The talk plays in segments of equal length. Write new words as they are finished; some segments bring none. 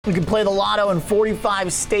You can play the lotto in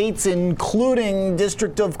 45 states, including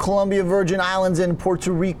District of Columbia, Virgin Islands, and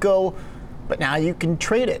Puerto Rico. But now you can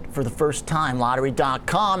trade it for the first time.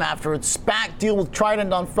 Lottery.com, after its SPAC deal with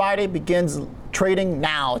Trident on Friday, begins trading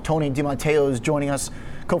now. Tony DiMatteo is joining us,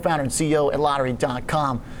 co-founder and CEO at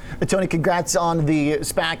Lottery.com. Tony, congrats on the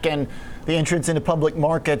SPAC and the entrance into public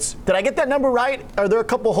markets. Did I get that number right? Are there a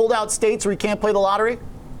couple holdout states where you can't play the lottery?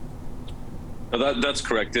 That's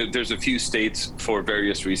correct. There's a few states for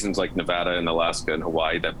various reasons, like Nevada and Alaska and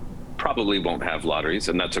Hawaii, that probably won't have lotteries,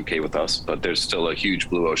 and that's okay with us, but there's still a huge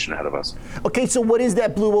blue ocean ahead of us. Okay, so what is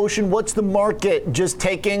that blue ocean? What's the market? Just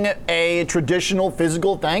taking a traditional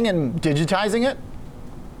physical thing and digitizing it?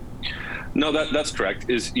 No, that's correct.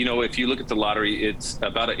 If you look at the lottery, it's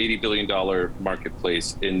about an $80 billion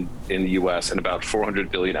marketplace in the U.S. and about $400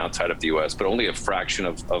 billion outside of the U.S. But only a fraction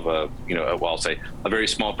I'll say a very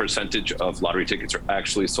small percentage of lottery tickets are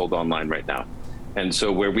actually sold online right now. And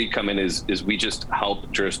so where we come in is we just help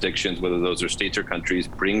jurisdictions, whether those are states or countries,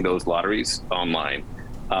 bring those lotteries online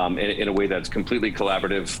in a way that's completely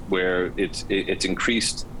collaborative, where it's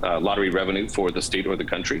increased lottery revenue for the state or the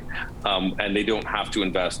country, and they don't have to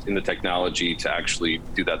invest in the technology to actually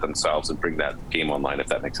do that themselves and bring that game online, if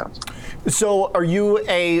that makes sense. So are you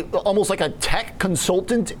almost like a tech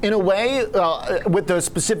consultant in a way, with the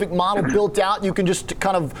specific model built out? You can just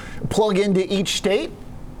kind of plug into each state?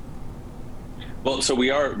 Well, so we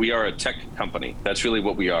are a tech company. That's really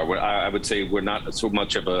what we are. I would say we're not so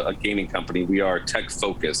much of a gaming company. We are tech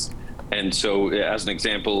focused. And so as an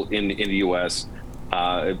example, in the US,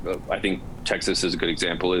 I think Texas is a good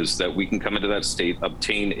example, is that we can come into that state,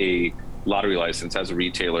 obtain a lottery license as a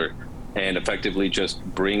retailer, and effectively just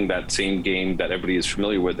bring that same game that everybody is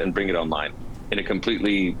familiar with and bring it online in a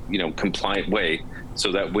completely compliant way,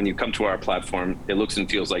 so that when you come to our platform, it looks and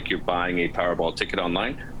feels like you're buying a Powerball ticket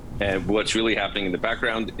online. And what's really happening in the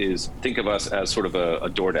background is, think of us as sort of a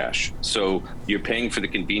DoorDash. So you're paying for the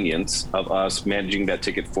convenience of us managing that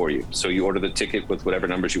ticket for you. So you order the ticket with whatever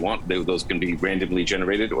numbers you want. Those can be randomly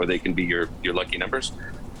generated, or they can be your lucky numbers.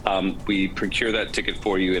 We procure that ticket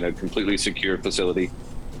for you in a completely secure facility.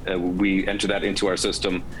 We enter that into our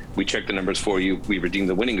system. We check the numbers for you. We redeem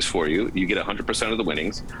the winnings for you. You get 100% of the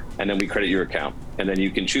winnings, and then we credit your account. And then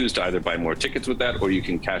you can choose to either buy more tickets with that, or you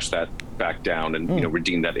can cash that back down and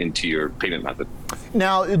redeem that into your payment method.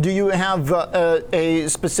 Now, do you have a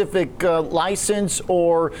specific license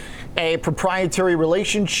or a proprietary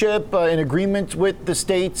relationship, an agreement with the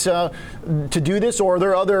states to do this, or are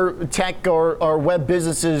there other tech or web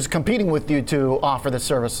businesses competing with you to offer this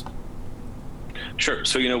service? Sure.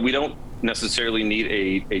 So, we don't necessarily need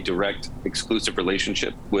a direct exclusive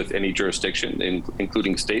relationship with any jurisdiction,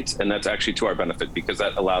 including states. And that's actually to our benefit, because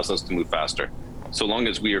that allows us to move faster. So long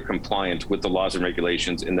as we are compliant with the laws and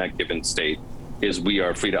regulations in that given state, we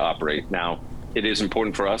are free to operate. Now, it is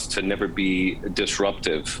important for us to never be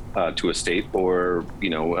disruptive to a state, or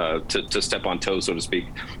to step on toes, so to speak.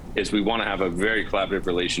 We want to have a very collaborative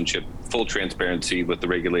relationship, full transparency with the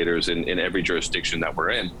regulators in every jurisdiction that we're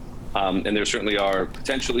in. And there certainly are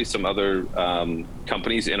potentially some other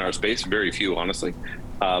companies in our space, very few, honestly.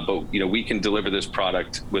 But we can deliver this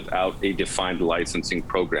product without a defined licensing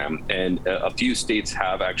program. And a few states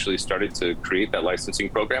have actually started to create that licensing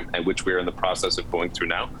program, and which we're in the process of going through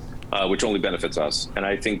now, which only benefits us. And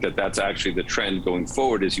I think that that's actually the trend going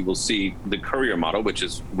forward, is you will see the courier model, which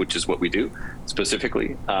is what we do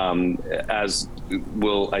specifically, as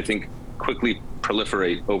will, I think, quickly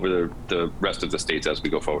proliferate over the rest of the states as we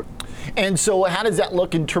go forward. And so how does that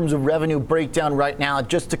look in terms of revenue breakdown right now?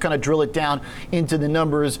 Just to kind of drill it down into the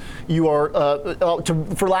numbers, you are,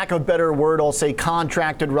 for lack of a better word, I'll say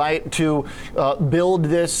contracted, right, to build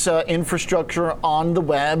this infrastructure on the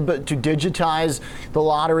web, to digitize the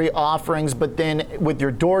lottery offerings. But then with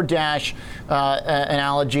your DoorDash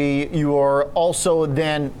analogy, you are also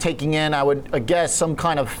then taking in, I would guess, some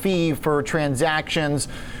kind of fee for transactions,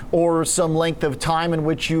 or some length of time in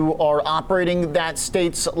which you are operating that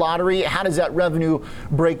state's lottery. How does that revenue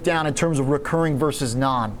break down in terms of recurring versus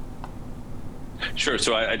non? Sure.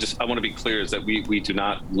 So I want to be clear, is that we do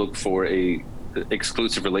not look for a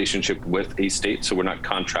exclusive relationship with a state, so we're not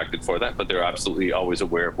contracted for that, but they're absolutely always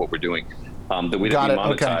aware of what we're doing. The way that we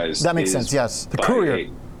monetize, okay. That makes sense, yes. The courier.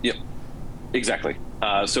 Yep, exactly.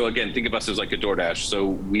 So again, think of us as like a DoorDash. So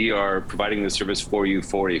we are providing the service for you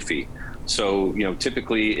for a fee. So,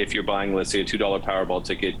 typically, if you're buying, let's say, a $2 Powerball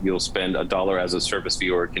ticket, you'll spend $1 as a service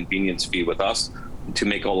fee or a convenience fee with us to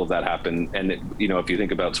make all of that happen. And, if you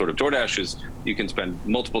think about sort of DoorDashes, you can spend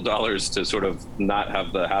multiple dollars to sort of not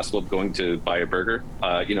have the hassle of going to buy a burger,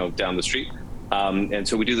 down the street. And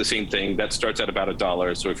so we do the same thing. That starts at about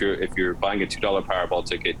 $1. So if you're buying a $2 Powerball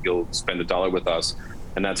ticket, you'll spend $1 with us,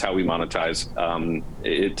 and that's how we monetize.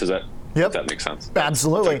 Does that make sense?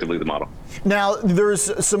 Absolutely. That's effectively the model. Now,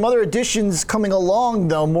 there's some other additions coming along,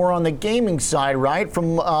 though, more on the gaming side, right?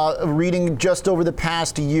 From reading just over the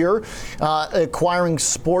past year, acquiring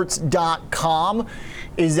Sports.com.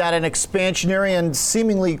 Is that an expansionary and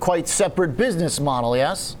seemingly quite separate business model,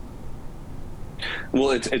 yes?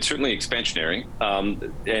 Well, it's certainly expansionary.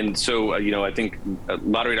 And so, I think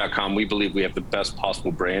Lottery.com, we believe we have the best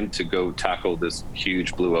possible brand to go tackle this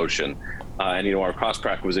huge blue ocean. And our cost per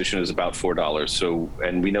acquisition is about $4. So,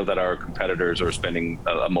 and we know that our competitors are spending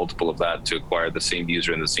a multiple of that to acquire the same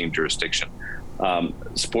user in the same jurisdiction.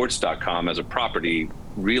 Sports.com as a property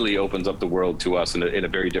really opens up the world to us in a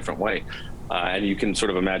very different way. And you can sort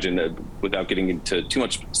of imagine, without getting into too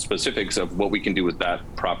much specifics of what we can do with that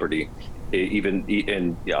property, even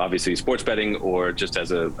in obviously sports betting, or just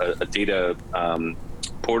as a data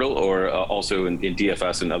portal, or also in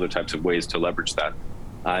DFS and other types of ways to leverage that.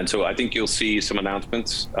 And so I think you'll see some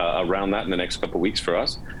announcements around that in the next couple of weeks for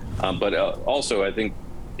us. But also, I think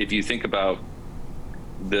if you think about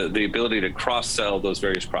the ability to cross-sell those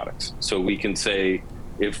various products. So we can say,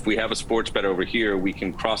 if we have a sports bet over here, we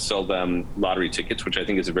can cross-sell them lottery tickets, which I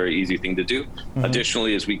think is a very easy thing to do. Mm-hmm.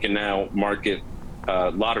 Additionally, is we can now market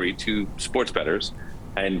lottery to sports bettors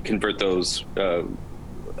and convert those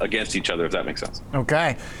against each other, if that makes sense.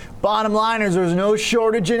 Okay. Bottom line is there's no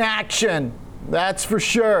shortage in action. That's for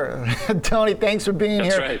sure. Tony, thanks for being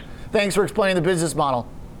here. That's right. Thanks for explaining the business model.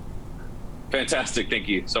 Fantastic. Thank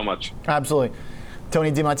you so much. Absolutely.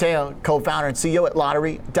 Tony DiMatteo, co-founder and CEO at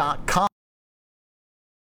Lottery.com.